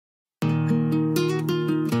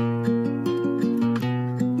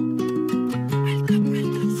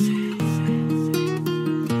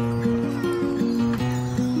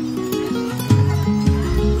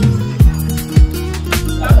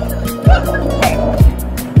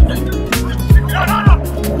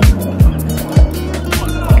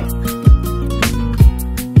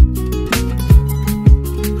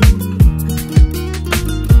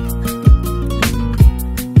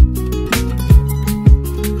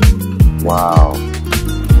Wow.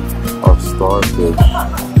 A starfish.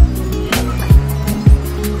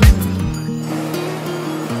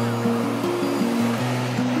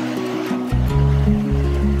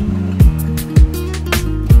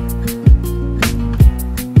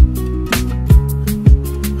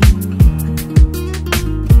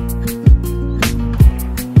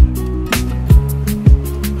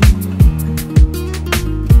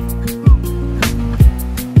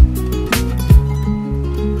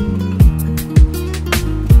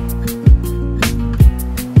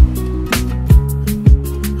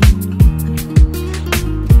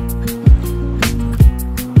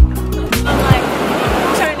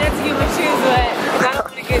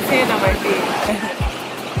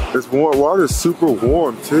 This water's super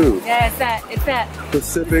warm too. Yeah, it's that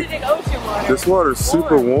Pacific Ocean water. This water's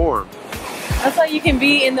super warm. That's why you can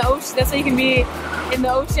be in the ocean. That's why you can be in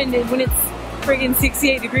the ocean when it's friggin'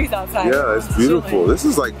 68 degrees outside. Yeah, it's beautiful. Chilling. This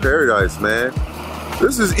is like paradise, man.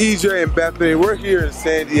 This is EJ and Bethany. We're here in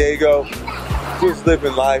San Diego, just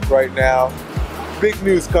living life right now. Big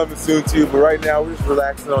news coming soon to you, but right now we're just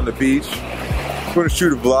relaxing on the beach. We're gonna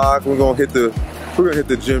shoot a vlog. We're gonna hit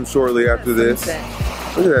the gym shortly after this.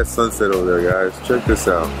 Look at that sunset over there, guys. Check this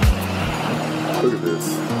out. Look at this.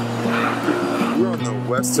 We're on the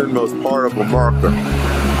westernmost part of America.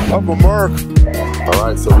 All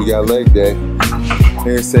right, so we got leg day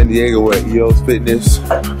here in San Diego at EOS Fitness.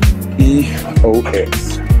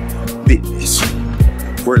 EOS Fitness.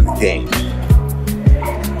 We're in the game.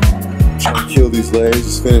 Trying to kill these legs.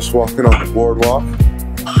 Just finished walking on the boardwalk.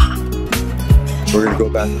 We're gonna go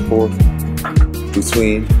back and forth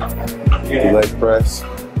between the leg press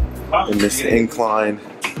and this incline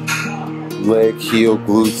leg heel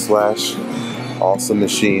glute slash awesome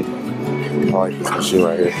machine. I like this machine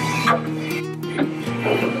right here.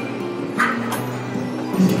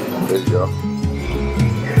 There you go.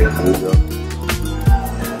 There you go.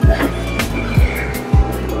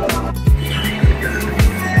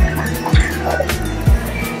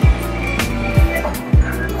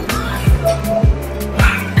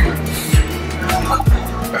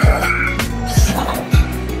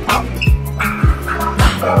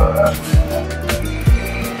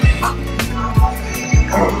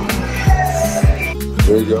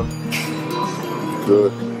 There you go.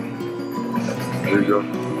 Good. There you go.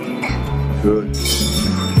 Good.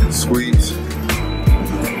 Squeeze.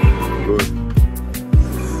 Good.